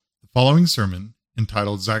following sermon,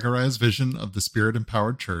 entitled Zechariah's Vision of the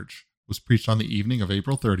Spirit-Empowered Church, was preached on the evening of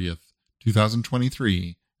April 30th,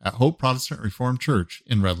 2023, at Hope Protestant Reformed Church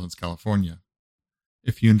in Redlands, California.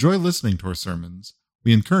 If you enjoy listening to our sermons,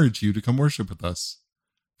 we encourage you to come worship with us.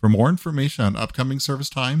 For more information on upcoming service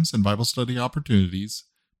times and Bible study opportunities,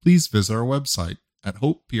 please visit our website at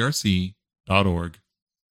hopeprc.org.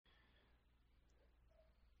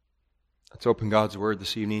 Let's open God's Word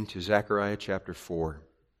this evening to Zechariah chapter 4.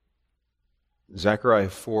 Zechariah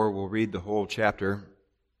 4, we'll read the whole chapter.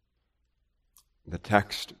 The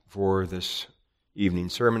text for this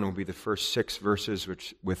evening's sermon will be the first 6 verses,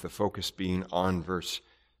 with the focus being on verse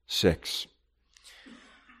 6.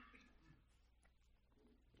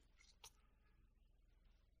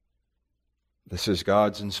 This is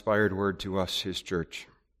God's inspired word to us, His church.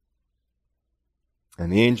 And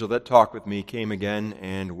the angel that talked with me came again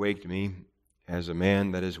and waked me, as a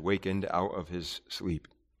man that is wakened out of his sleep,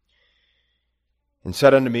 and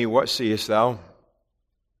said unto me, What seest thou?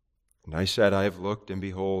 And I said, I have looked, and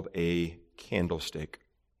behold, a candlestick,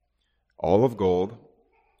 all of gold,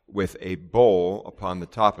 with a bowl upon the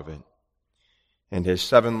top of it, and his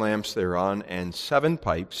 7 lamps thereon, and 7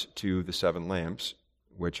 pipes to the 7 lamps,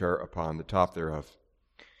 which are upon the top thereof.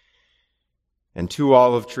 And 2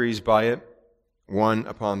 olive trees by it, one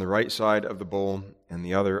upon the right side of the bowl, and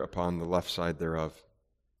the other upon the left side thereof.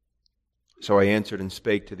 So I answered and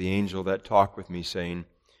spake to the angel that talked with me, saying,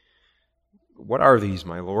 What are these,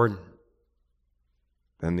 my Lord?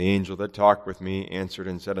 Then the angel that talked with me answered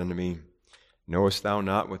and said unto me, Knowest thou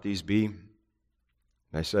not what these be? And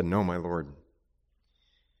I said, No, my Lord.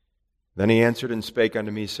 Then he answered and spake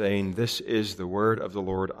unto me, saying, This is the word of the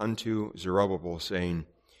Lord unto Zerubbabel, saying,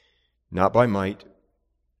 Not by might,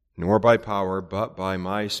 nor by power, but by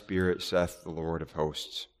my Spirit, saith the Lord of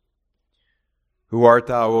hosts. Who art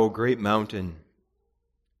thou, O great mountain?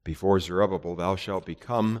 Before Zerubbabel thou shalt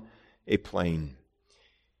become a plain.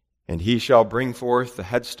 And he shall bring forth the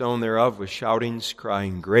headstone thereof with shoutings,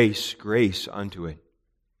 crying, Grace, grace unto it.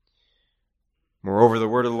 Moreover, the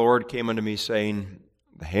word of the Lord came unto me, saying,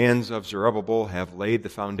 The hands of Zerubbabel have laid the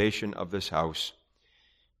foundation of this house.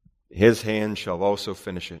 His hand shall also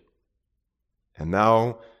finish it. And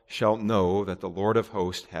thou shalt know that the Lord of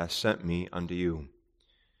hosts hath sent me unto you.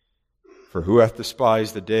 For who hath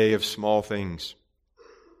despised the day of small things?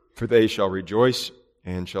 For they shall rejoice,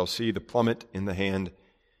 and shall see the plummet in the hand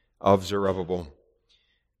of Zerubbabel.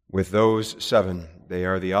 With those 7, they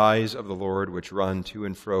are the eyes of the Lord, which run to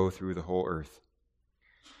and fro through the whole earth.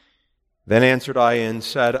 Then answered I and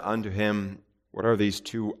said unto him, What are these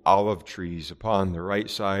 2 olive trees upon the right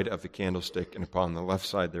side of the candlestick, and upon the left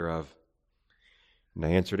side thereof? And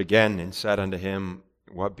I answered again and said unto him,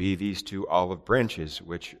 What be these 2 olive branches,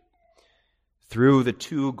 which through the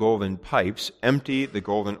 2 golden pipes empty the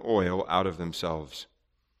golden oil out of themselves?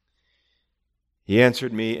 He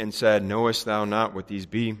answered me and said, Knowest thou not what these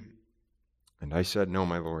be? And I said, No,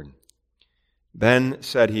 my Lord. Then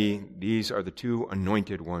said he, These are the 2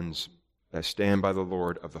 anointed ones that stand by the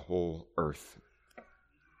Lord of the whole earth.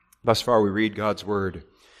 Thus far we read God's word.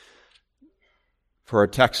 For our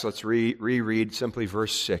text, let's reread simply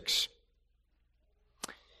verse 6.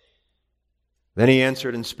 Then he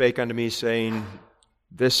answered and spake unto me, saying,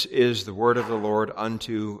 This is the word of the Lord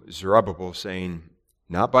unto Zerubbabel, saying,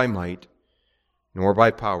 Not by might, nor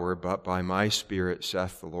by power, but by my Spirit,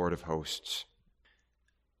 saith the Lord of hosts.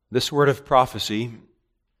 This word of prophecy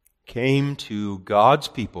came to God's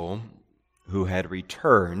people who had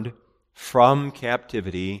returned from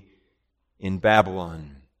captivity in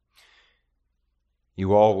Babylon.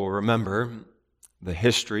 You all will remember the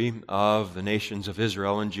history of the nations of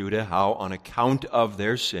Israel and Judah, how on account of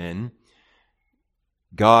their sin,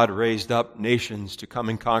 God raised up nations to come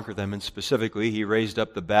and conquer them, and specifically He raised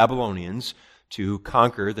up the Babylonians to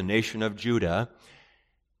conquer the nation of Judah.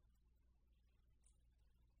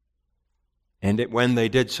 And when they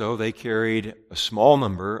did so, they carried a small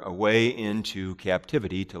number away into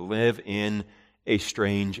captivity to live in a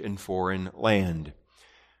strange and foreign land.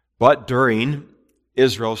 But during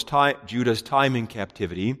Judah's time in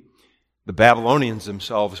captivity, the Babylonians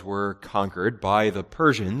themselves were conquered by the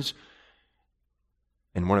Persians,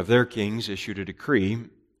 and one of their kings issued a decree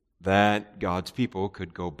that God's people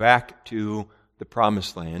could go back to the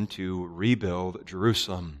Promised Land to rebuild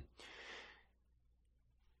Jerusalem.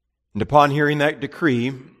 And upon hearing that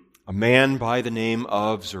decree, a man by the name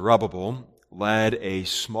of Zerubbabel led a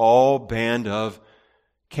small band of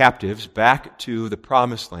captives back to the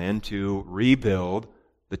Promised Land to rebuild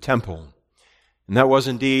the temple. And that was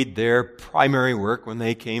indeed their primary work when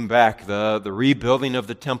they came back, the rebuilding of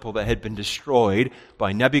the temple that had been destroyed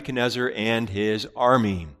by Nebuchadnezzar and his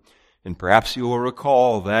army. And perhaps you will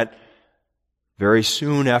recall that very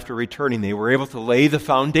soon after returning, they were able to lay the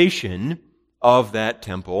foundation of that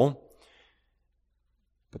temple.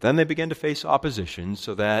 But then they began to face opposition,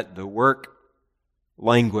 so that the work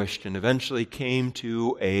languished and eventually came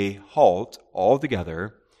to a halt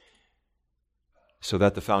altogether, so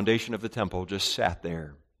that the foundation of the temple just sat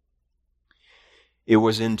there. It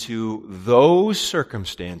was into those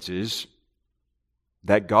circumstances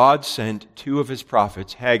that God sent two of his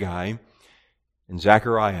prophets, Haggai and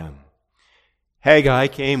Zechariah. Haggai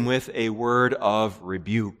came with a word of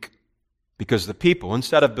rebuke, because the people,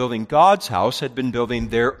 instead of building God's house, had been building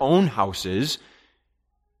their own houses.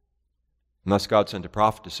 And thus God sent a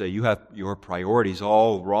prophet to say, you have your priorities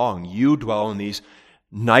all wrong. You dwell in these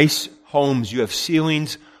nice homes. You have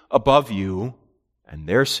ceilings above you, and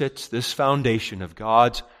there sits this foundation of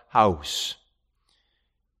God's house.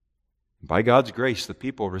 By God's grace, the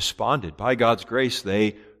people responded. By God's grace,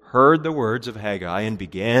 they heard the words of Haggai and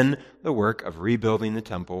began the work of rebuilding the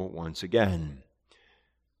temple once again.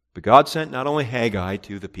 But God sent not only Haggai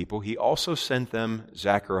to the people, he also sent them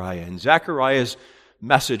Zechariah. And Zechariah's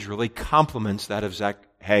message really complements that of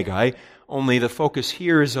Haggai, only the focus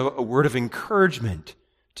here is a word of encouragement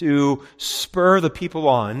to spur the people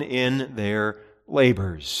on in their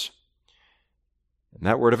labors. And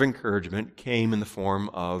that word of encouragement came in the form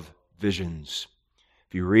of visions.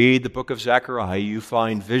 If you read the book of Zechariah, you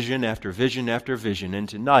find vision after vision after vision. And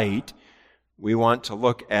tonight, we want to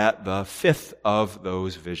look at the fifth of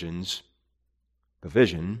those visions, the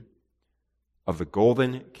vision of the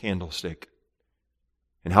golden candlestick,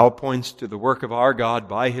 and how it points to the work of our God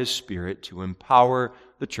by his Spirit to empower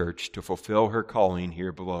the church to fulfill her calling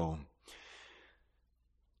here below.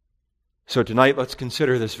 So tonight, let's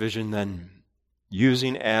consider this vision then,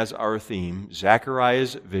 using as our theme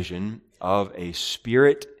Zechariah's vision of a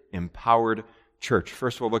Spirit-empowered church.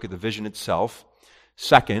 First, we'll look at the vision itself.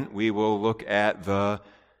 Second, we will look at the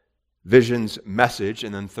vision's message.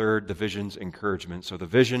 And then third, the vision's encouragement. So the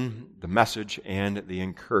vision, the message, and the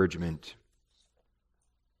encouragement.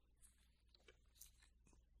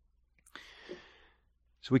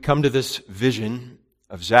 So we come to this vision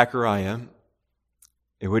of Zechariah.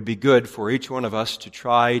 It would be good for each one of us to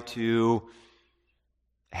try to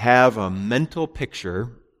have a mental picture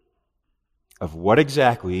of what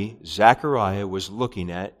exactly Zechariah was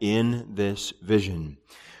looking at in this vision.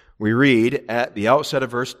 We read at the outset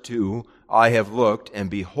of verse 2, I have looked, and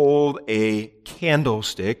behold a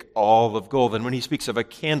candlestick, all of gold. And when he speaks of a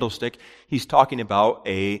candlestick, he's talking about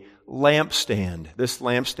a lampstand. This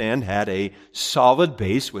lampstand had a solid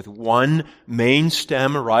base with one main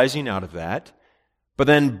stem rising out of that. But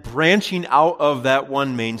then branching out of that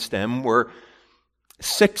one main stem were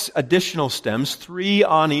 6 additional stems, 3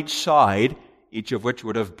 on each side, each of which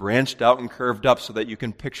would have branched out and curved up so that you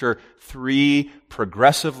can picture 3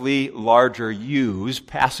 progressively larger U's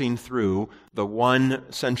passing through the one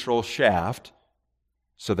central shaft,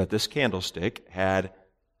 so that this candlestick had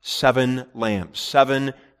 7 lamps,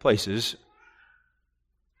 7 places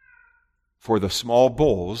for the small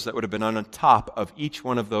bowls that would have been on the top of each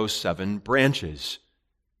one of those 7 branches.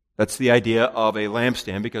 That's the idea of a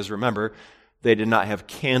lampstand, because remember, they did not have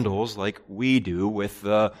candles like we do with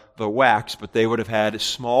the wax, but they would have had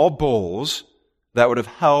small bowls that would have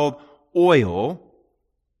held oil,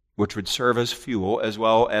 which would serve as fuel, as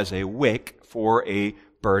well as a wick for a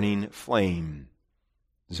burning flame.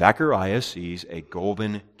 Zechariah sees a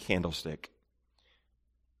golden candlestick.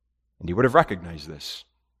 And he would have recognized this,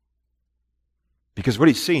 because what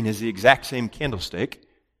he's seen is the exact same candlestick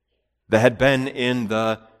that had been in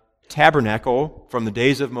the tabernacle from the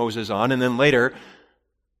days of Moses on, and then later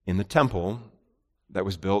in the temple that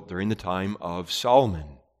was built during the time of Solomon.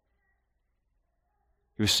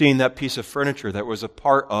 He was seeing that piece of furniture that was a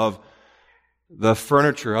part of the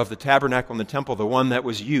furniture of the tabernacle and the temple, the one that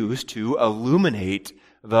was used to illuminate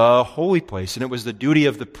the holy place. And it was the duty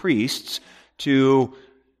of the priests to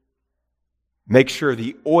make sure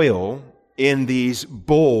the oil in these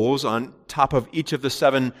bowls on top of each of the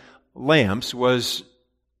 7 lamps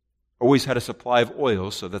always had a supply of oil,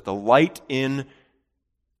 so that the light in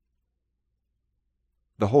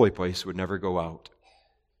the holy place would never go out.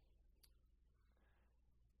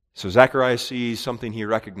 So Zechariah sees something he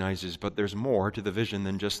recognizes, but there's more to the vision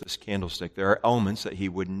than just this candlestick. There are elements that he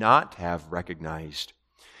would not have recognized.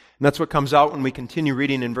 And that's what comes out when we continue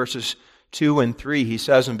reading in verses 2 and 3. He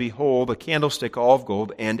says, and behold, a candlestick all of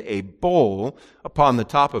gold, and a bowl upon the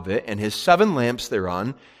top of it, and his 7 lamps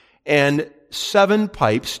thereon, and 7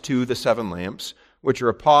 pipes to the 7 lamps, which are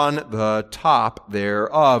upon the top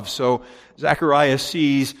thereof. So Zechariah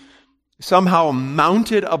sees somehow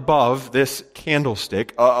mounted above this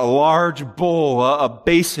candlestick, a large bowl, a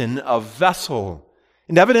basin, a vessel.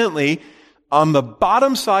 And evidently, on the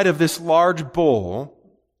bottom side of this large bowl,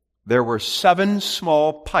 there were 7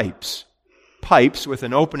 small pipes with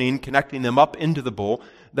an opening connecting them up into the bowl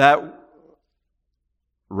that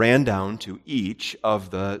ran down to each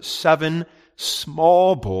of the 7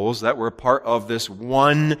 small bowls that were part of this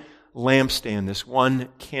one lampstand, this one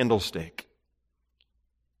candlestick.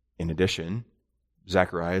 In addition,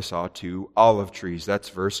 Zechariah saw 2 olive trees. That's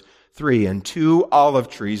verse 3. And 2 olive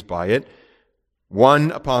trees by it,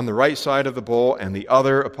 one upon the right side of the bowl and the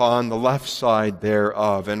other upon the left side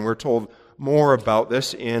thereof. And we're told more about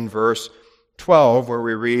this in verse 12, where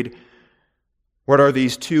we read, "What are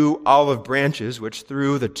these 2 olive branches which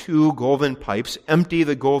through the 2 golden pipes empty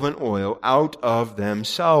the golden oil out of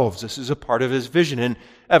themselves?" This is a part of his vision. And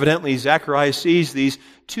evidently, Zechariah sees these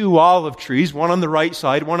 2 olive trees, one on the right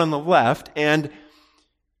side, one on the left, and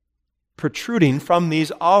protruding from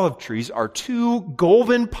these olive trees are 2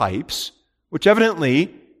 golden pipes, which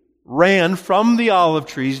evidently ran from the olive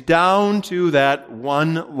trees down to that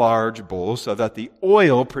one large bowl so that the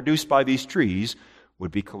oil produced by these trees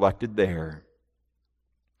would be collected there.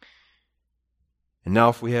 And now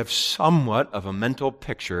if we have somewhat of a mental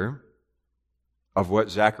picture of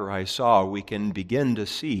what Zechariah saw, we can begin to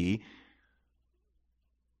see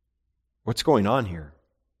what's going on here.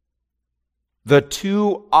 The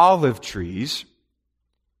 2 olive trees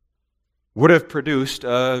would have produced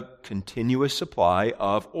a continuous supply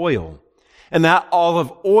of oil. And that olive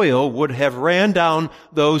oil would have ran down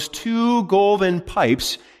those 2 golden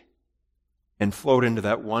pipes and flowed into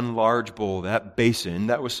that one large bowl, that basin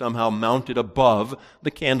that was somehow mounted above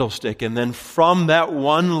the candlestick. And then from that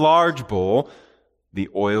one large bowl, the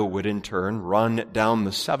oil would in turn run down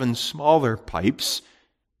the 7 smaller pipes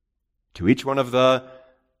to each one of the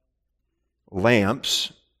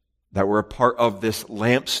lamps that were a part of this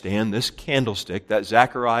lampstand, this candlestick that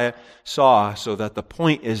Zechariah saw, so that the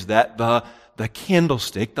point is that the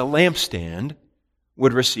candlestick, the lampstand,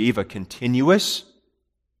 would receive a continuous,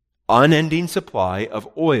 unending supply of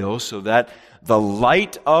oil so that the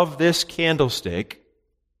light of this candlestick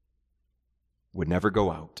would never go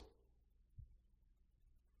out.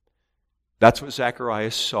 That's what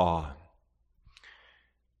Zechariah saw.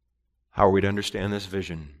 How are we to understand this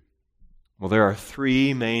vision? Well, there are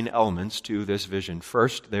 3 main elements to this vision.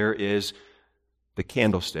 First, there is the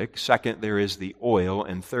candlestick. Second, there is the oil.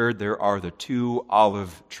 And third, there are the 2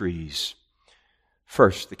 olive trees.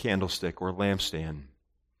 First, the candlestick or lampstand.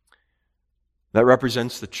 That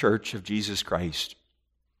represents the church of Jesus Christ.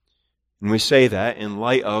 And we say that in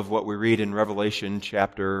light of what we read in Revelation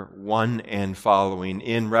chapter 1 and following.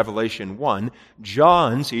 In Revelation 1,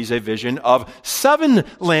 John sees a vision of 7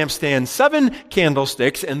 lampstands, 7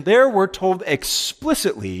 candlesticks, and there we're told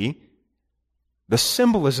explicitly the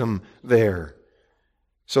symbolism there.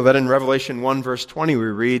 So that in Revelation 1 verse 20 we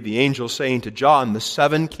read the angel saying to John, "The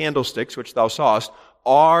 7 candlesticks which thou sawest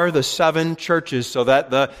are the 7 churches," so that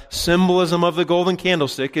the symbolism of the golden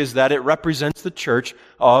candlestick is that it represents the church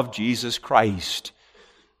of Jesus Christ.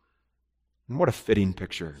 And what a fitting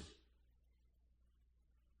picture.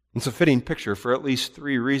 It's a fitting picture for at least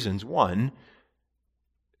 3 reasons. One,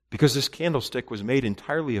 because this candlestick was made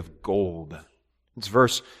entirely of gold. It's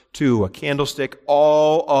verse 2, a candlestick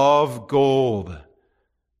all of gold.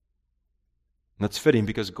 And that's fitting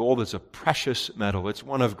because gold is a precious metal. It's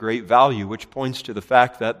one of great value, which points to the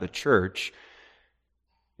fact that the church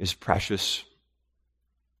is precious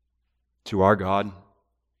to our God.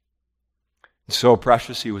 So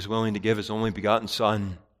precious, He was willing to give His only begotten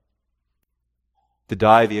Son to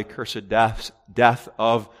die the accursed death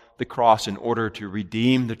of the cross in order to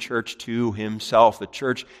redeem the church to Himself. The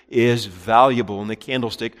church is valuable, and the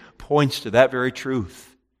candlestick points to that very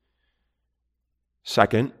truth.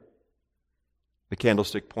 Second, the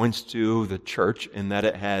candlestick points to the church in that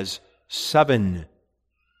it has 7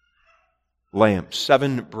 lamps,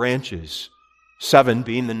 7 branches, 7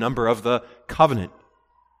 being the number of the covenant,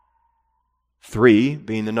 3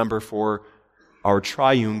 being the number for our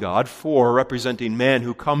triune God, 4 representing man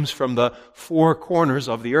who comes from the 4 corners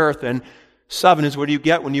of the earth, and 7 is what you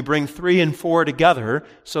get when you bring 3 and 4 together,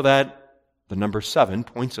 so that the number 7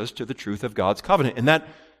 points us to the truth of God's covenant. And that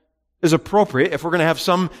is appropriate if we're going to have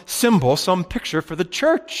some symbol, some picture for the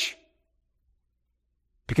church.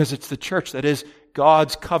 Because it's the church that is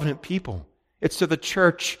God's covenant people. It's to the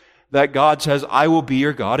church that God says, "I will be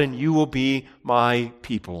your God and you will be my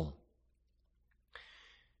people."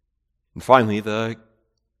 And finally, the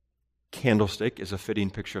candlestick is a fitting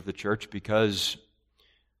picture of the church because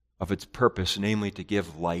of its purpose, namely to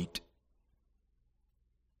give light.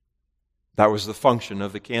 That was the function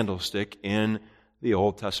of the candlestick in the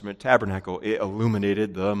Old Testament tabernacle. It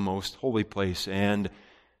illuminated the most holy place, and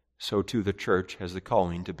so too the church has the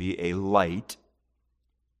calling to be a light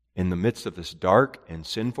in the midst of this dark and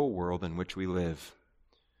sinful world in which we live.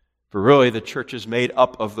 For really, the church is made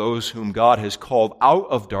up of those whom God has called out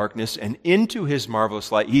of darkness and into His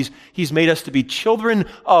marvelous light. He's made us to be children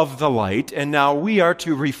of the light, and now we are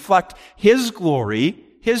to reflect His glory,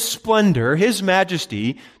 His splendor, His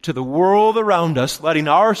majesty to the world around us, letting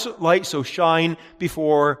our light so shine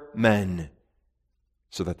before men,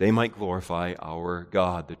 so that they might glorify our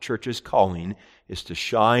God. The church's calling is to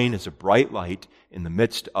shine as a bright light in the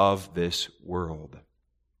midst of this world.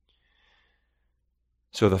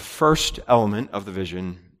 So the first element of the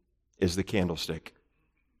vision is the candlestick,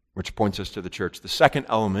 which points us to the church. The second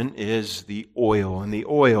element is the oil, and the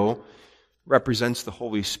oil represents the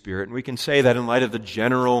Holy Spirit. And we can say that in light of the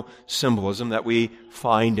general symbolism that we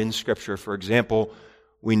find in Scripture. For example,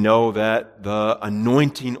 we know that the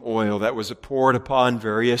anointing oil that was poured upon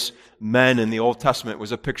various men in the Old Testament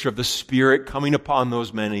was a picture of the Spirit coming upon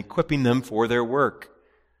those men, equipping them for their work.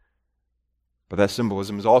 But that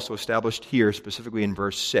symbolism is also established here, specifically in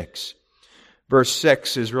verse 6. Verse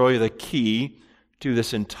 6 is really the key to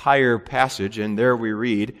this entire passage, and there we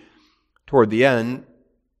read, toward the end,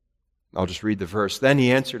 I'll just read the verse. Then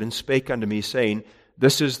he answered and spake unto me, saying,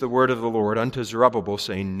 This is the word of the Lord unto Zerubbabel,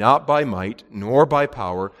 saying, Not by might, nor by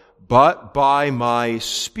power, but by my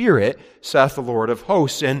Spirit, saith the Lord of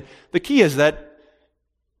hosts. And the key is that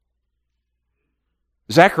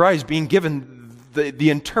Zechariah is being given the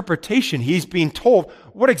interpretation. He's being told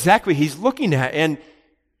what exactly he's looking at. And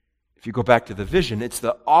if you go back to the vision, it's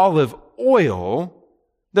the olive oil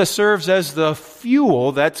that serves as the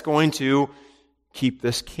fuel that's going to keep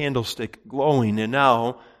this candlestick glowing. And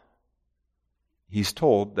now he's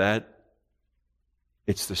told that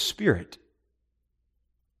it's the Spirit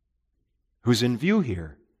who's in view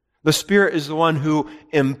here. The Spirit is the one who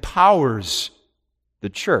empowers the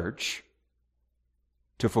church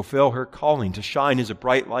to fulfill her calling, to shine as a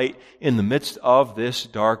bright light in the midst of this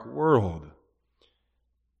dark world.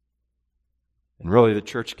 And really, the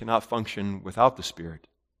church cannot function without the Spirit.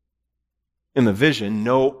 In the vision,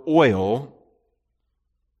 no oil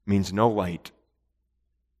means no light.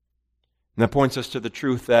 And that points us to the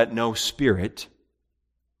truth that no Spirit,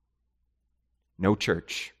 no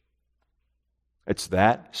church. It's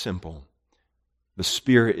that simple. The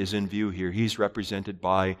Spirit is in view here. He's represented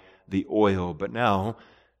by the oil. But now,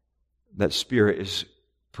 that Spirit is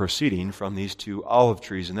proceeding from these two olive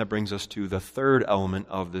trees. And that brings us to the third element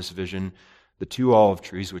of this vision, the two olive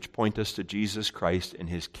trees, which point us to Jesus Christ and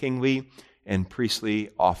His kingly and priestly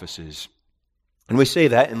offices. And we say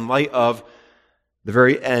that in light of the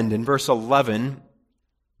very end. In verse 11,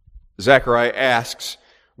 Zechariah asks,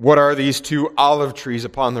 What are these two olive trees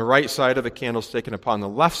upon the right side of the candlestick and upon the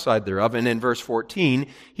left side thereof? And in verse 14,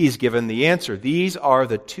 he's given the answer. These are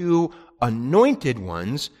the two anointed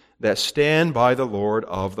ones that stand by the Lord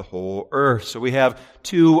of the whole earth. So we have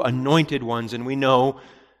two anointed ones, and we know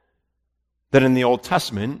that in the Old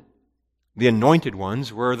Testament, the anointed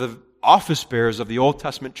ones were the office bearers of the Old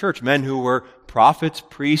Testament church, men who were prophets,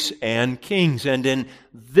 priests, and kings. And in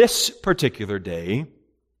this particular day,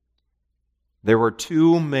 there were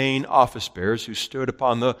two main office bearers who stood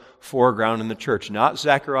upon the foreground in the church, not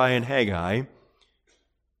Zechariah and Haggai,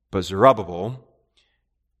 but Zerubbabel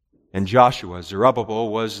and Joshua. Zerubbabel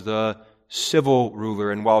was the civil ruler,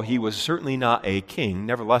 and while he was certainly not a king,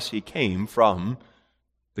 nevertheless he came from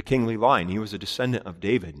the kingly line. He was a descendant of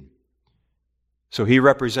David. So he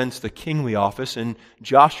represents the kingly office, and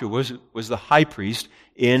Joshua was the high priest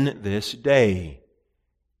in this day.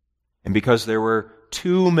 And because there were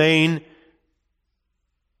two main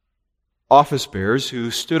office bearers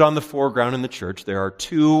who stood on the foreground in the church, there are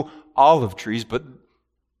two olive trees, but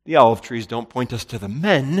the olive trees don't point us to the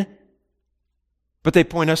men, but they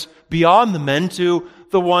point us beyond the men to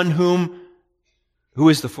the one who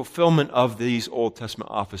is the fulfillment of these Old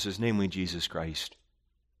Testament offices, namely Jesus Christ.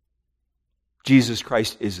 Jesus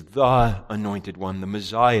Christ is the anointed one, the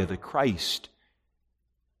Messiah, the Christ.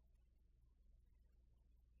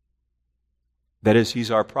 That is,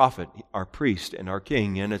 He's our prophet, our priest, and our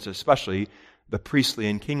king, and it's especially the priestly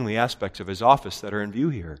and kingly aspects of His office that are in view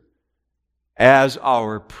here. As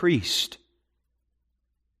our priest,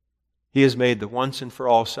 He has made the once and for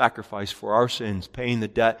all sacrifice for our sins, paying the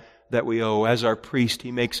debt that we owe. As our priest,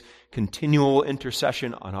 He makes continual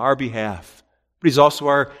intercession on our behalf. But He's also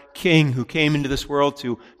our king who came into this world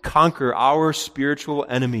to conquer our spiritual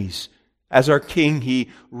enemies. As our king, He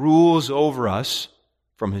rules over us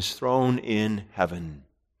from His throne in heaven.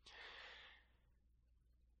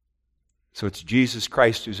 So it's Jesus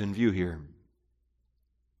Christ who's in view here.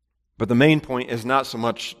 But the main point is not so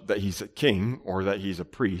much that he's a king or that he's a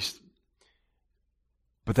priest,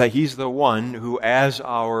 but that he's the one who, as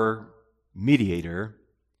our mediator,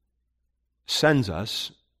 sends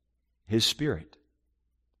us his Spirit.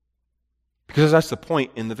 Because that's the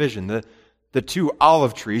point in the vision. The two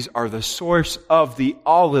olive trees are the source of the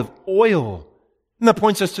olive oil. And that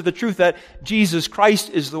points us to the truth that Jesus Christ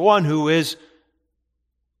is the one who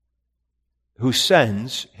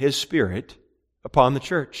sends his Spirit upon the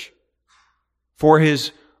church. For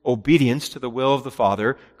his obedience to the will of the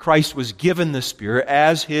Father, Christ was given the Spirit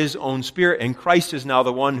as his own Spirit, and Christ is now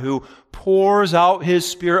the one who pours out his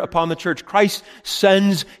Spirit upon the church. Christ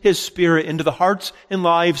sends his Spirit into the hearts and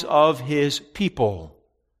lives of his people,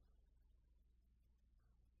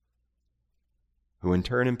 who in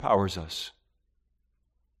turn empowers us,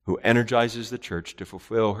 who energizes the church to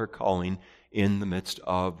fulfill her calling in the midst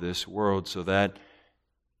of this world, so that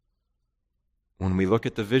when we look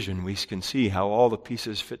at the vision, we can see how all the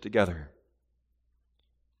pieces fit together.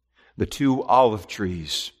 The two olive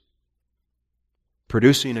trees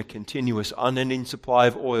producing a continuous, unending supply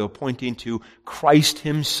of oil, pointing to Christ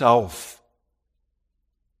himself,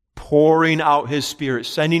 pouring out his Spirit,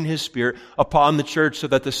 sending his Spirit upon the church so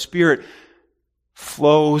that the Spirit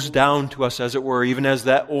flows down to us, as it were, even as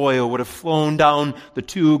that oil would have flown down the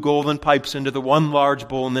two golden pipes into the one large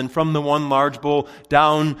bowl, and then from the one large bowl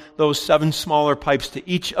down those 7 smaller pipes to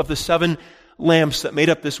each of the 7 lamps that made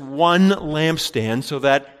up this one lampstand, so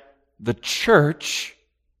that the church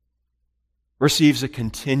receives a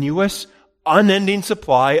continuous, unending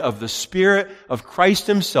supply of the Spirit of Christ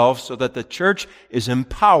himself, so that the church is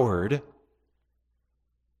empowered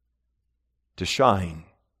to shine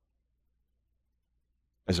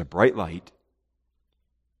as a bright light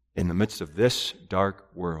in the midst of this dark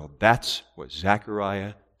world. That's what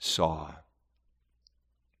Zechariah saw.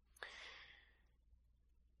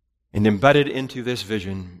 And embedded into this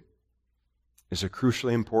vision is a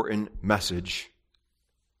crucially important message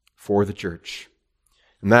for the church.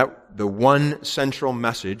 And that the one central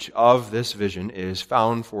message of this vision is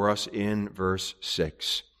found for us in verse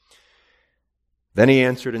 6. Then he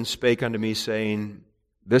answered and spake unto me, saying,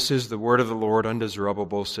 This is the word of the Lord unto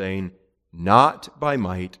Zerubbabel, saying, Not by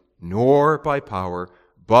might, nor by power,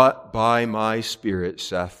 but by my Spirit,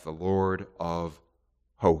 saith the Lord of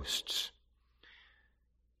hosts.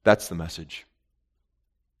 That's the message.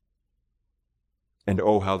 And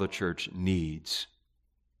oh, how the church needs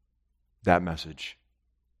that message.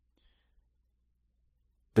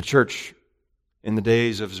 The church in the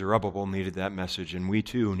days of Zerubbabel needed that message, and we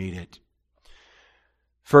too need it.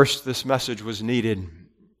 First, this message was needed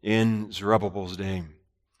in Zerubbabel's day.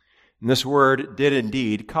 And this word did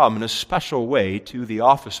indeed come in a special way to the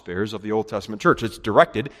office bearers of the Old Testament church. It's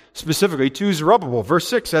directed specifically to Zerubbabel. Verse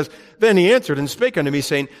 6 says, Then he answered and spake unto me,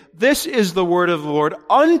 saying, This is the word of the Lord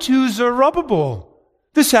unto Zerubbabel.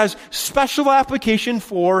 This has special application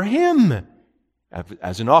for him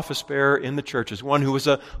as an office bearer in the church, as one who was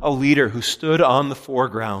a leader who stood on the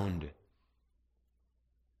foreground.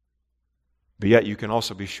 But yet you can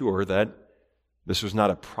also be sure that this was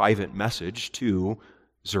not a private message to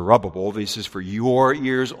Zerubbabel. This is for your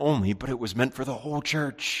ears only, but it was meant for the whole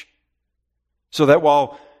church. So that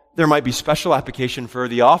while there might be special application for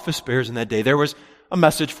the office bearers in that day, there was a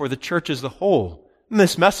message for the church as a whole. And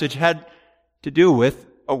this message had to do with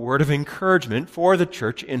a word of encouragement for the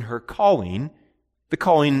church in her calling, the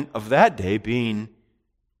calling of that day being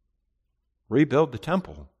rebuild the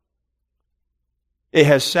temple. It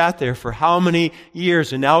has sat there for how many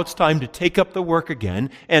years, and now it's time to take up the work again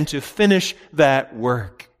and to finish that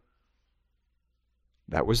work.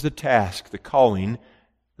 That was the task, the calling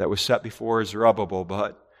that was set before Zerubbabel,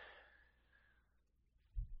 but it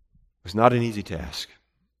was not an easy task.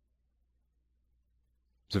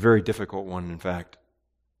 It's a very difficult one, in fact.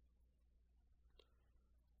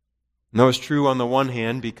 And that was true on the one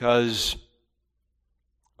hand because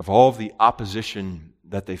of all of the opposition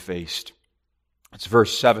that they faced. It's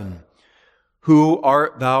verse 7. Who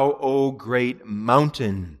art thou, O great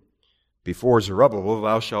mountain? Before Zerubbabel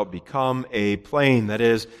thou shalt become a plain. That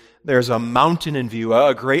is, there's a mountain in view,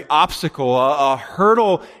 a great obstacle, a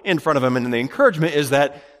hurdle in front of him. And the encouragement is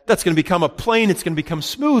that that's going to become a plain, it's going to become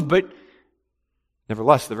smooth. But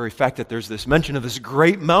nevertheless, the very fact that there's this mention of this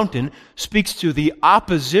great mountain speaks to the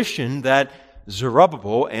opposition that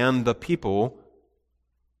Zerubbabel and the people,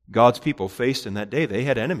 God's people, faced in that day. They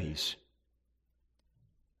had enemies.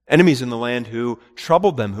 Enemies in the land who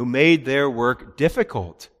troubled them, who made their work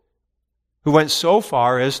difficult, who went so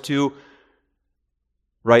far as to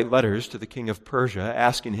write letters to the king of Persia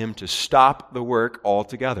asking him to stop the work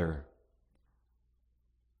altogether.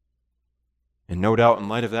 And no doubt in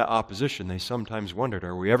light of that opposition, they sometimes wondered,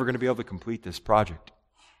 are we ever going to be able to complete this project?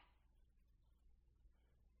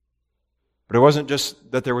 But it wasn't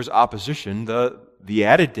just that there was opposition. The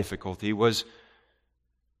added difficulty was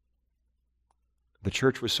the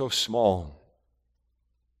church was so small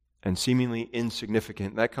and seemingly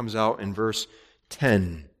insignificant. That comes out in verse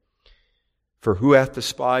 10. For who hath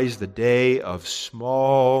despised the day of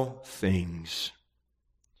small things?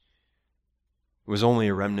 It was only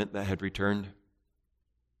a remnant that had returned.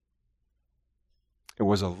 It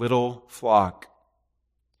was a little flock.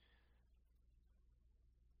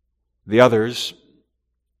 The others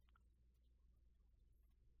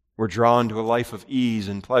were drawn to a life of ease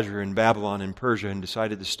and pleasure in Babylon and Persia and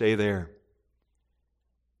decided to stay there.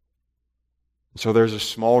 So there's a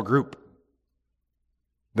small group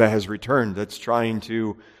that has returned that's trying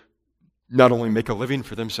to not only make a living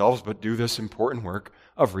for themselves, but do this important work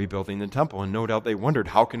of rebuilding the temple. And no doubt they wondered,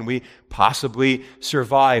 how can we possibly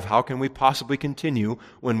survive? How can we possibly continue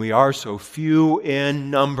when we are so few in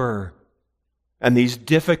number? And these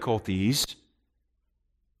difficulties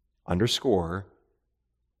underscore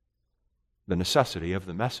the necessity of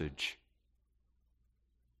the message.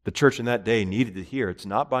 The church in that day needed to hear, it's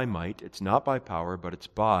not by might, it's not by power, but it's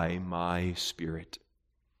by my Spirit.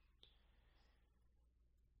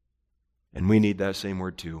 And we need that same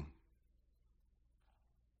word too.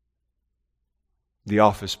 The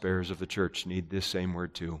office bearers of the church need this same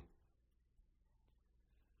word too.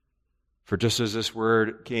 For just as this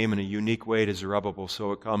word came in a unique way to Zerubbabel,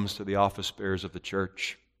 so it comes to the office bearers of the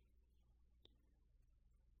church,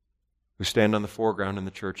 who stand on the foreground in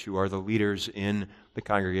the church, who are the leaders in the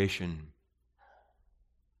congregation.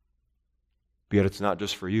 But yet it's not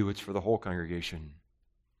just for you, it's for the whole congregation.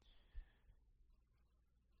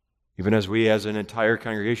 Even as we as an entire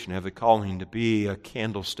congregation have the calling to be a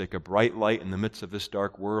candlestick, a bright light in the midst of this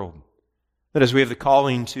dark world. That as we have the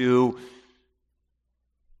calling to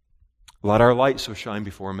let our light so shine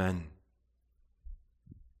before men,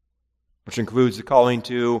 which includes the calling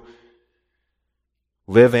to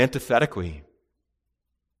live antithetically,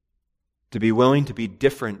 to be willing to be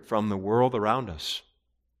different from the world around us.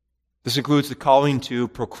 This includes the calling to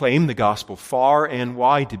proclaim the gospel far and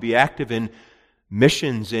wide, to be active in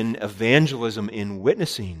missions, in evangelism, in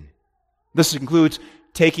witnessing. This includes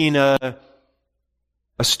taking a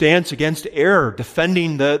stance against error,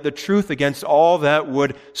 defending the truth against all that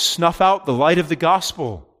would snuff out the light of the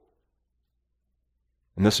gospel.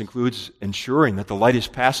 And this includes ensuring that the light is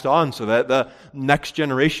passed on so that the next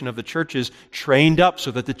generation of the church is trained up,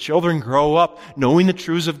 so that the children grow up knowing the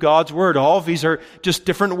truths of God's Word. All of these are just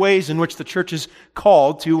different ways in which the church is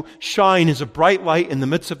called to shine as a bright light in the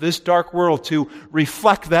midst of this dark world, to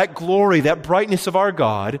reflect that glory, that brightness of our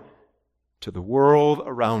God to the world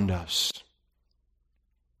around us.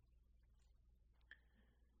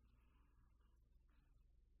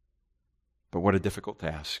 But what a difficult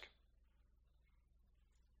task.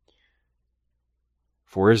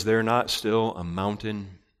 For is there not still a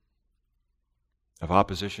mountain of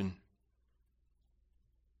opposition?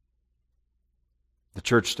 The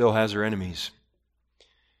church still has her enemies.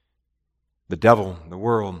 The devil, the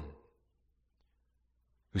world,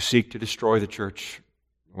 who seek to destroy the church,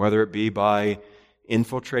 whether it be by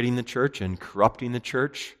infiltrating the church and corrupting the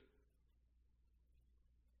church,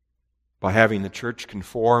 by having the church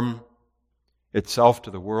conform itself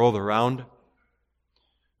to the world around,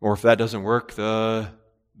 or if that doesn't work, the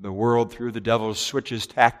world, through the devil, switches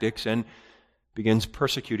tactics and begins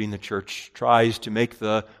persecuting the church, tries to make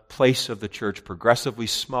the place of the church progressively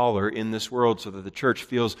smaller in this world so that the church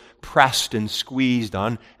feels pressed and squeezed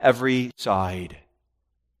on every side.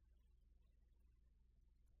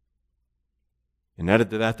 And added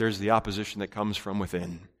to that, there's the opposition that comes from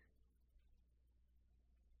within.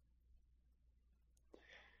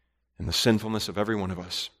 And the sinfulness of every one of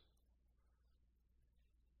us.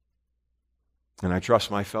 And I trust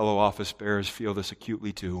my fellow office bearers feel this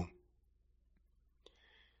acutely too.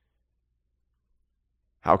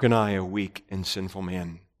 How can I, a weak and sinful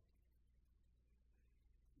man,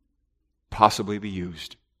 possibly be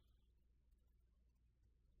used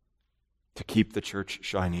to keep the church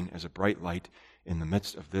shining as a bright light in the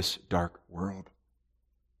midst of this dark world?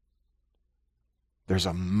 There's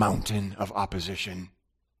a mountain of opposition.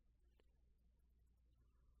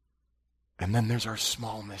 And then there's our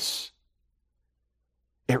smallness.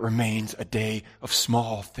 It remains a day of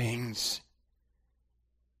small things.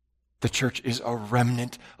 The church is a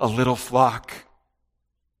remnant, a little flock.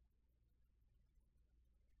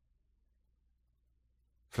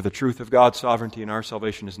 For the truth of God's sovereignty and our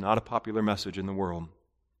salvation is not a popular message in the world.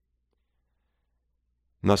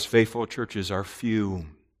 And thus faithful churches are few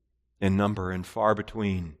in number and far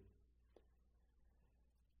between.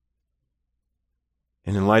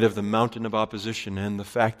 And in light of the mountain of opposition and the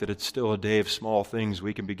fact that it's still a day of small things,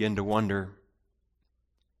 we can begin to wonder,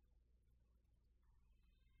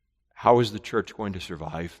 how is the church going to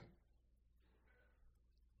survive?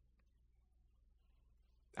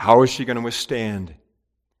 How is she going to withstand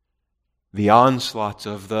the onslaughts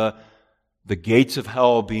of the gates of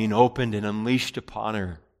hell being opened and unleashed upon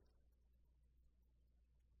her?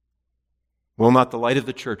 Will not the light of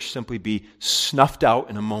the church simply be snuffed out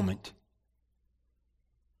in a moment?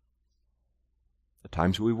 At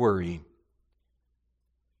times we worry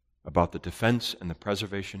about the defense and the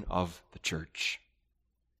preservation of the church.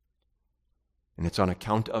 And it's on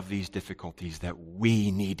account of these difficulties that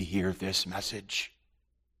we need to hear this message.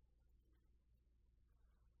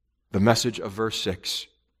 The message of verse 6.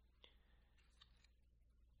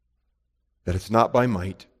 That it's not by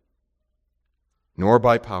might, nor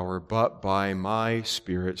by power, but by my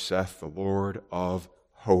Spirit, saith the Lord of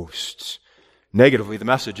hosts. Negatively, the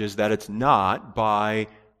message is that it's not by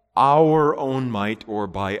our own might or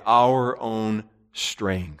by our own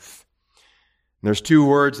strength. And there's two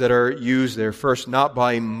words that are used there. First, not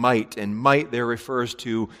by might. And might there refers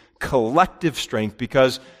to collective strength,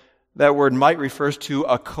 because that word might refers to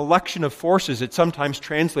a collection of forces. It's sometimes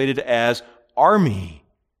translated as army.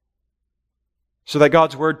 So that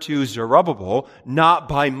God's word to Zerubbabel, not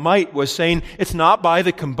by might, was saying it's not by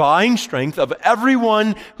the combined strength of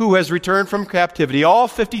everyone who has returned from captivity, all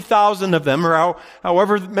 50,000 of them, or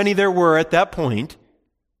however many there were at that point.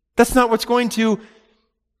 That's not what's going to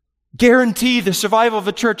guarantee the survival of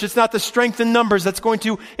the church. It's not the strength in numbers that's going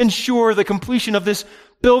to ensure the completion of this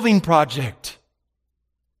building project.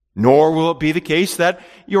 Nor will it be the case that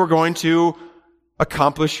you're going to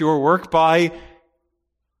accomplish your work by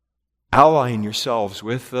allying yourselves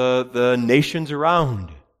with the nations around.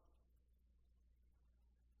 And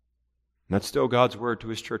that's still God's word to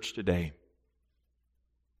His church today.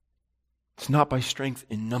 It's not by strength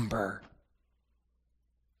in number.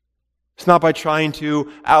 It's not by trying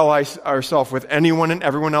to ally ourselves with anyone and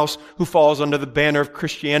everyone else who falls under the banner of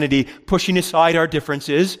Christianity, pushing aside our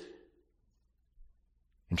differences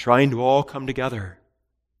and trying to all come together.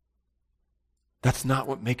 That's not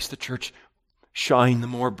what makes the church shine the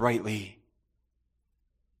more brightly.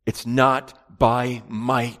 It's not by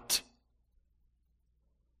might,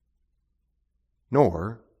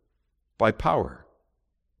 nor by power.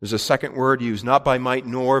 There's a second word used, not by might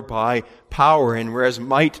nor by power. And whereas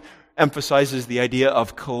might emphasizes the idea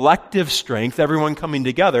of collective strength, everyone coming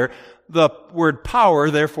together, the word power,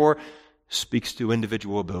 therefore, speaks to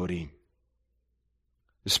individual ability.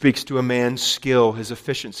 It speaks to a man's skill, his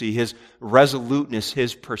efficiency, his resoluteness,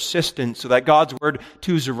 his persistence. So that God's word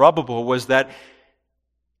to Zerubbabel was that,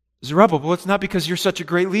 Zerubbabel, it's not because you're such a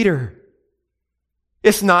great leader.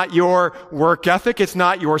 It's not your work ethic. It's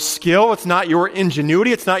not your skill. It's not your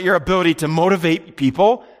ingenuity. It's not your ability to motivate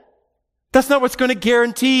people. That's not what's going to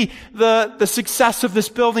guarantee the success of this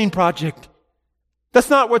building project.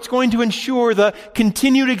 That's not what's going to ensure the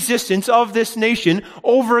continued existence of this nation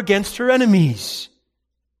over against her enemies.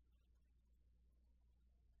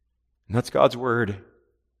 And that's God's word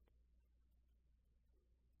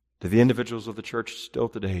to the individuals of the church still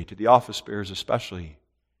today, to the office bearers especially.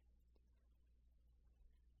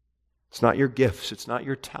 It's not your gifts, it's not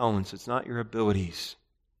your talents, it's not your abilities.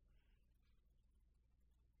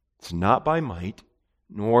 It's not by might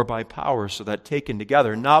nor by power, so that taken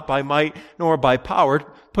together, not by might nor by power,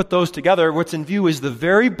 put those together, what's in view is the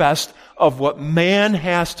very best of what man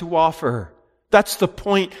has to offer. That's the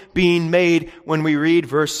point being made when we read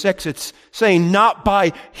verse 6. It's saying not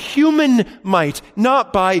by human might,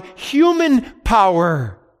 not by human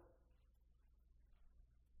power.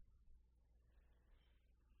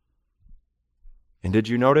 And did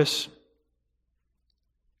you notice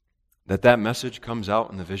that message comes out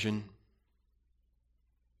in the vision?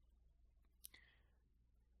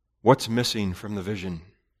 What's missing from the vision?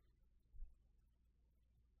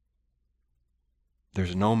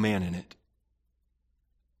 There's no man in it.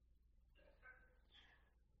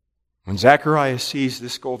 When Zechariah sees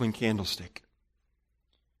this golden candlestick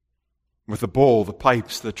with the bowl, the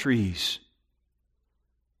pipes, the trees,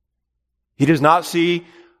 he does not see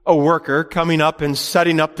a worker coming up and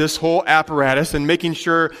setting up this whole apparatus and making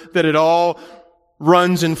sure that it all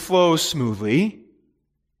runs and flows smoothly.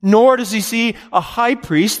 Nor does he see a high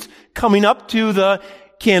priest coming up to the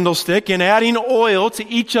candlestick and adding oil to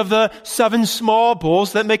each of the 7 small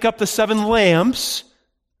bowls that make up the 7 lamps.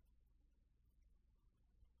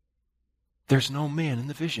 There's no man in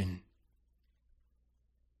the vision.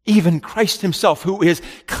 Even Christ himself, who is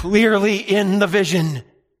clearly in the vision,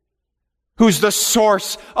 who's the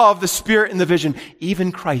source of the Spirit and the vision.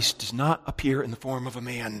 Even Christ does not appear in the form of a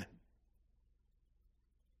man.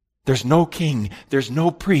 There's no king, there's no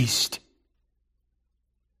priest,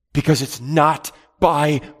 because it's not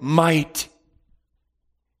by might,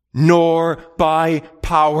 nor by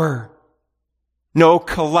power. No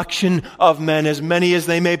collection of men, as many as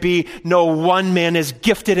they may be, no one man, as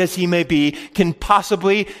gifted as he may be, can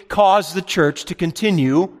possibly cause the church to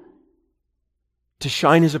continue to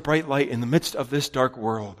shine as a bright light in the midst of this dark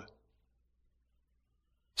world.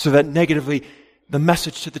 So that negatively, the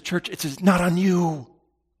message to the church, it's not on you.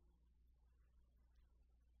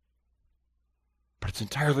 But it's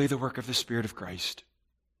entirely the work of the Spirit of Christ.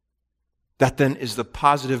 That then is the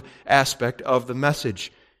positive aspect of the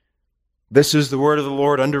message. This is the word of the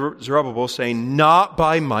Lord under Zerubbabel, saying, not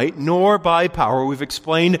by might, nor by power. We've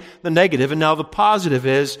explained the negative, and now the positive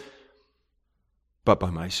is, but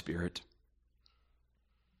by my Spirit.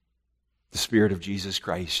 The Spirit of Jesus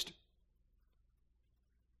Christ,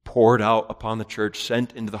 poured out upon the church,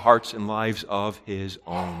 sent into the hearts and lives of His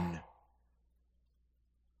own.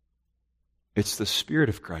 It's the Spirit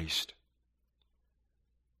of Christ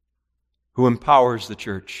who empowers the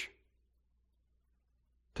church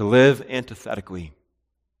to live antithetically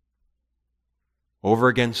over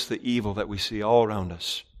against the evil that we see all around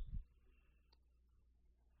us.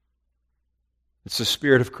 It's the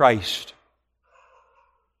Spirit of Christ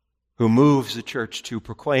who moves the church to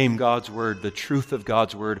proclaim God's Word, the truth of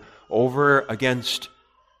God's Word, over against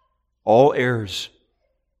all errors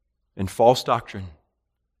and false doctrine.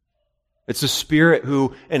 It's the Spirit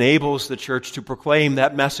who enables the church to proclaim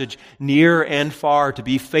that message near and far, to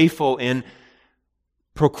be faithful in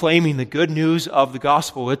proclaiming the good news of the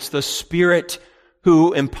gospel. It's the Spirit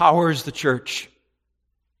who empowers the church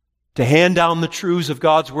to hand down the truths of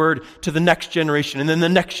God's Word to the next generation, and then the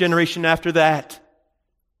next generation after that.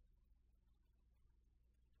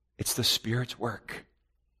 It's the Spirit's work.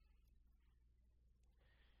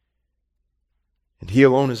 And He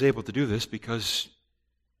alone is able to do this because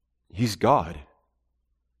He's God.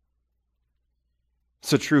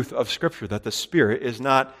 It's the truth of Scripture that the Spirit is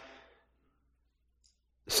not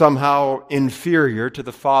somehow inferior to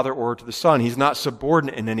the Father or to the Son. He's not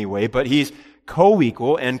subordinate in any way, but He's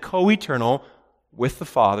co-equal and co-eternal with the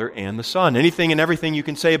Father and the Son. Anything and everything you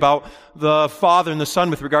can say about the Father and the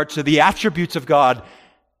Son with regards to the attributes of God,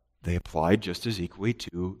 they apply just as equally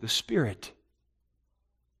to the Spirit.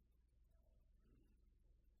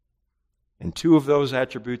 And two of those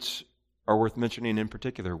attributes are worth mentioning in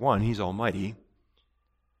particular. One, He's almighty,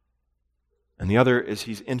 and the other is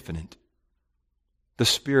He's infinite. The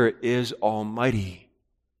Spirit is almighty.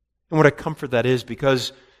 And what a comfort that is,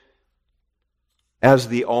 because as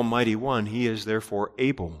the Almighty One, He is therefore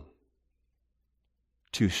able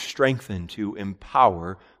to strengthen, to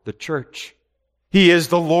empower the church. He is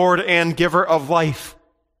the Lord and giver of life.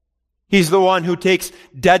 He's the one who takes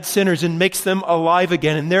dead sinners and makes them alive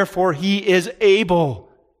again, and therefore He is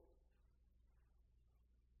able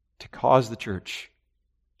to cause the church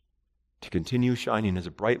to continue shining as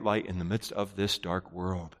a bright light in the midst of this dark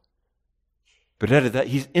world. But added that,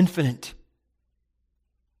 He's infinite.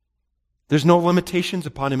 There's no limitations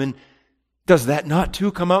upon Him. And does that not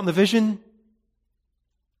too come out in the vision?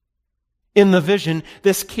 In the vision,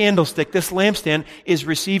 this candlestick, this lampstand, is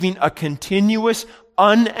receiving a continuous,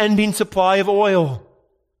 unending supply of oil.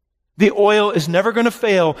 The oil is never going to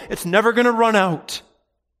fail. It's never going to run out.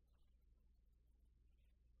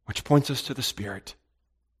 Which points us to the Spirit,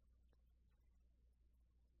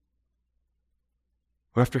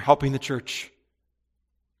 who, after helping the church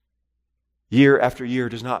year after year,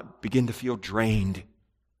 does not begin to feel drained.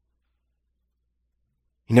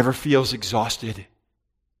 He never feels exhausted.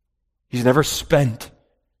 He's never spent.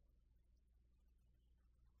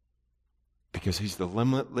 Because He's the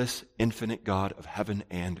limitless, infinite God of heaven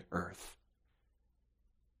and earth.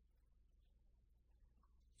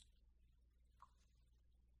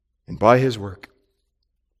 And by His work,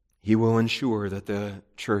 He will ensure that the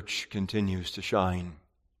church continues to shine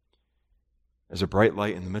as a bright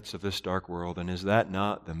light in the midst of this dark world. And is that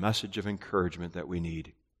not the message of encouragement that we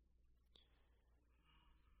need?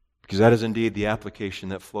 Because that is indeed the application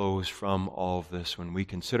that flows from all of this. When we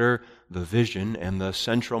consider the vision and the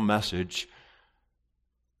central message,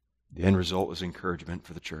 the end result is encouragement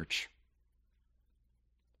for the church.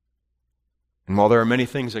 And while there are many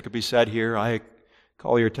things that could be said here, I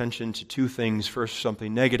call your attention to two things. First,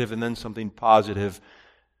 something negative, and then something positive.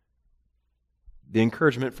 The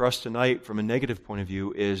encouragement for us tonight from a negative point of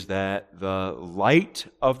view is that the light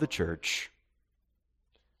of the church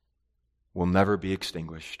will never be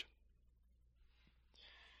extinguished.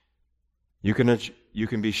 You can you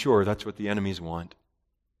can be sure that's what the enemies want.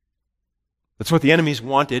 That's what the enemies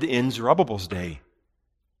wanted in Zerubbabel's day.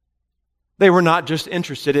 They were not just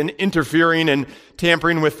interested in interfering and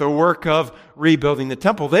tampering with the work of rebuilding the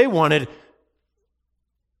temple. They wanted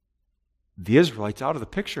the Israelites out of the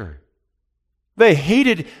picture. They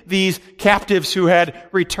hated these captives who had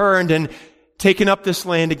returned and taken up this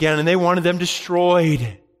land again, and they wanted them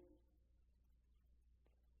destroyed.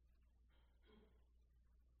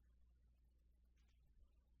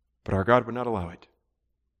 But our God would not allow it.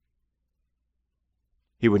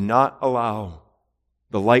 He would not allow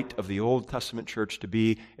the light of the Old Testament church to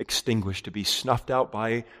be extinguished, to be snuffed out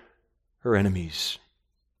by her enemies.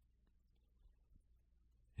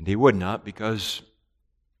 And He would not because,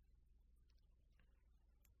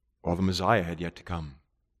 well, the Messiah had yet to come.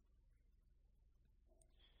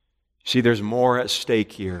 See, there's more at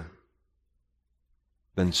stake here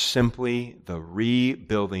than simply the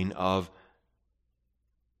rebuilding of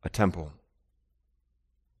a temple.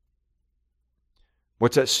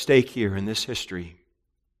 What's at stake here in this history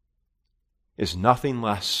is nothing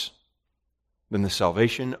less than the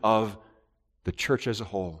salvation of the church as a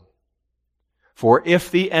whole. For if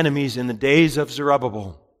the enemies in the days of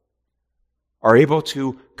Zerubbabel are able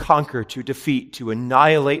to conquer, to defeat, to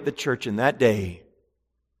annihilate the church in that day,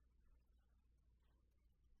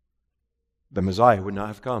 the Messiah would not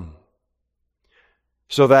have come.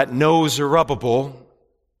 So that no Zerubbabel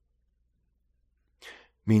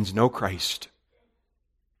means no Christ.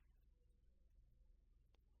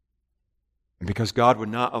 And because God would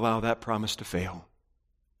not allow that promise to fail,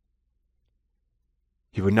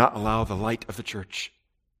 He would not allow the light of the church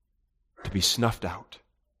to be snuffed out.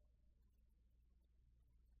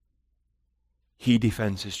 He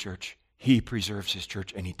defends His church. He preserves His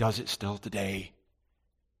church, and He does it still today.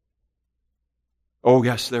 Oh,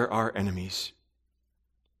 yes, there are enemies.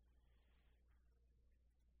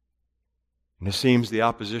 And it seems the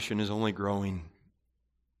opposition is only growing.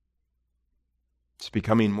 It's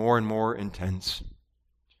becoming more and more intense.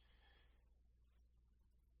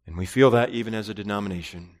 And we feel that even as a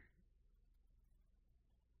denomination.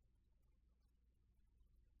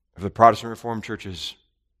 Have the Protestant Reformed churches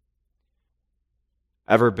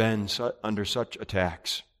ever been under such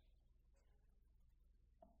attacks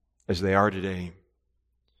as they are today?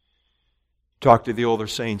 Talk to the older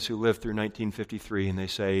saints who lived through 1953, and they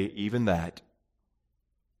say, even that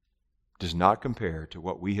does not compare to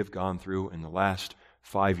what we have gone through in the last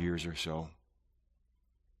 5 years or so.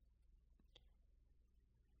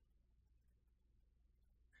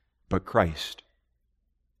 But Christ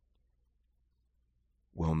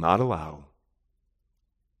will not allow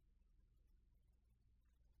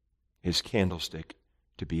His candlestick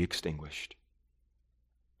to be extinguished.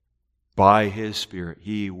 By His Spirit,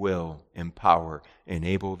 He will empower,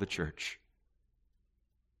 enable the church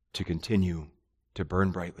to continue to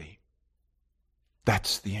burn brightly.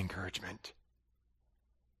 That's the encouragement.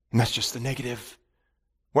 And that's just the negative.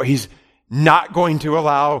 What He's not going to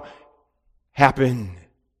allow happen.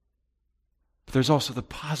 But there's also the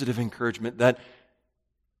positive encouragement that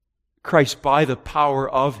Christ, by the power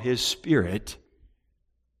of His Spirit,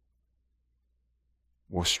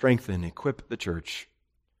 will strengthen, equip the church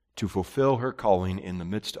to fulfill her calling in the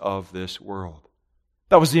midst of this world.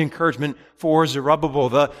 That was the encouragement for Zerubbabel.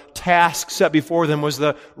 The task set before them was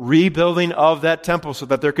the rebuilding of that temple so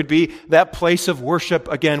that there could be that place of worship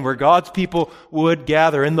again where God's people would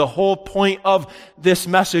gather. And the whole point of this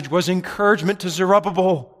message was encouragement to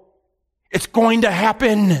Zerubbabel. It's going to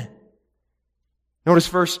happen. Notice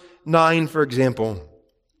verse 9, for example.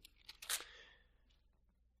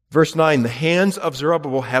 Verse 9, the hands of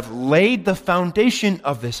Zerubbabel have laid the foundation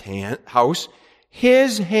of this house.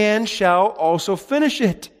 His hand shall also finish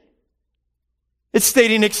it. It's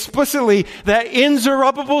stating explicitly that in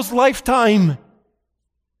Zerubbabel's lifetime,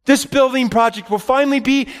 this building project will finally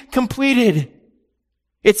be completed.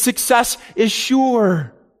 Its success is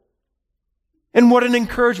sure. And what an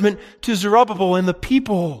encouragement to Zerubbabel and the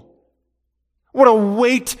people. What a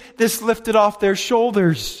weight this lifted off their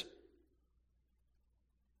shoulders.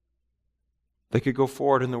 They could go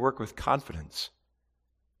forward in the work with confidence.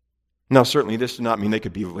 Now, certainly this did not mean they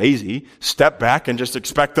could be lazy, step back and just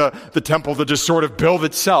expect the temple to just sort of build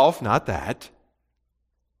itself. Not that.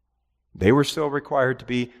 They were still required to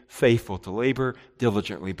be faithful, to labor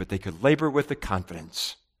diligently, but they could labor with the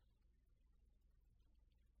confidence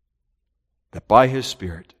that by His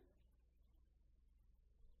Spirit,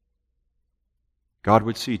 God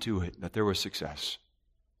would see to it that there was success.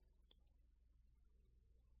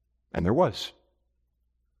 And there was.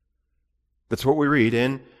 That's what we read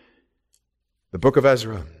in the book of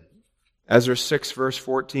Ezra. Ezra 6, verse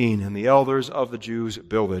 14, and the elders of the Jews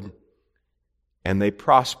builded, and they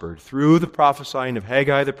prospered through the prophesying of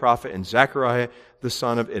Haggai the prophet and Zechariah the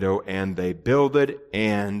son of Iddo, and they builded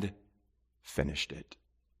and finished it.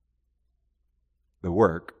 The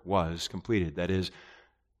work was completed. That is,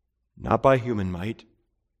 not by human might,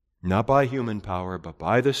 not by human power, but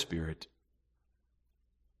by the Spirit.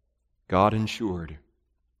 God ensured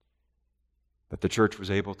that the church was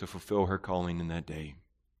able to fulfill her calling in that day.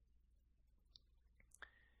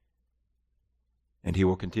 And He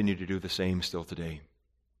will continue to do the same still today.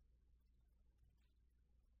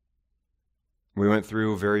 We went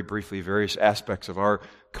through very briefly various aspects of our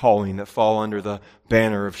calling that fall under the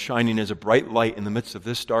banner of shining as a bright light in the midst of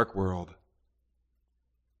this dark world.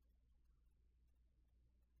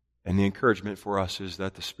 And the encouragement for us is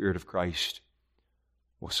that the Spirit of Christ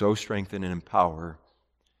will so strengthen and empower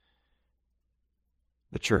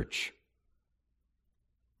the church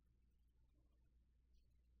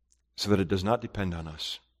so that it does not depend on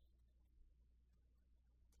us.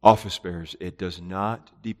 Office bearers, it does not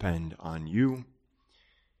depend on you.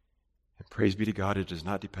 And praise be to God, it does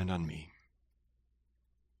not depend on me.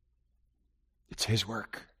 It's His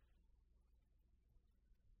work.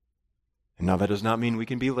 And now that does not mean we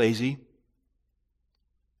can be lazy.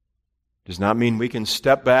 Does not mean we can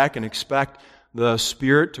step back and expect the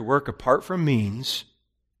Spirit to work apart from means.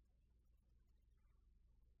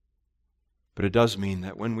 But it does mean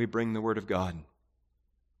that when we bring the Word of God,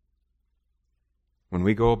 when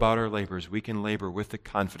we go about our labors, we can labor with the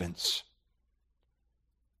confidence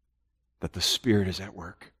that the Spirit is at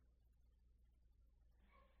work.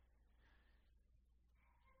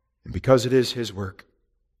 And because it is His work,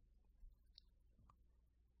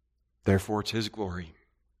 therefore it's His glory.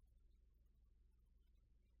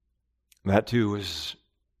 That too is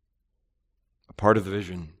a part of the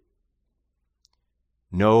vision.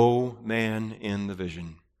 No man in the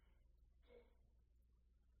vision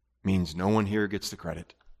means no one here gets the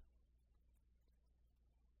credit.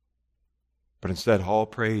 But instead, all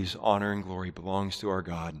praise, honor, and glory belongs to our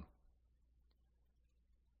God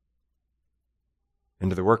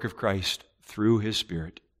and to the work of Christ through His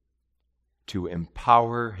Spirit to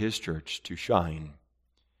empower His church to shine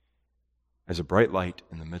as a bright light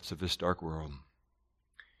in the midst of this dark world.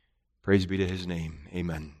 Praise be to His name.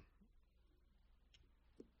 Amen.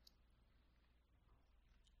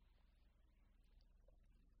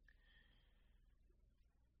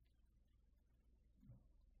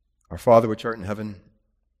 Our Father which art in heaven,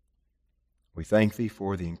 we thank Thee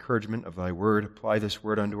for the encouragement of Thy word. Apply this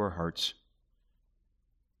word unto our hearts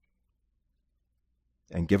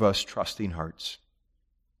and give us trusting hearts.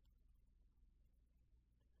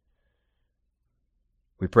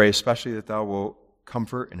 We pray especially that Thou wilt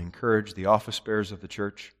comfort and encourage the office bearers of the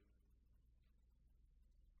church.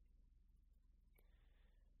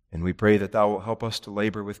 And we pray that Thou wilt help us to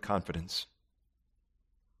labor with confidence,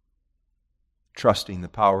 trusting the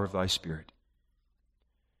power of Thy Spirit.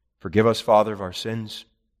 Forgive us, Father, of our sins,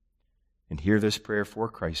 and hear this prayer for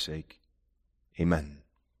Christ's sake. Amen.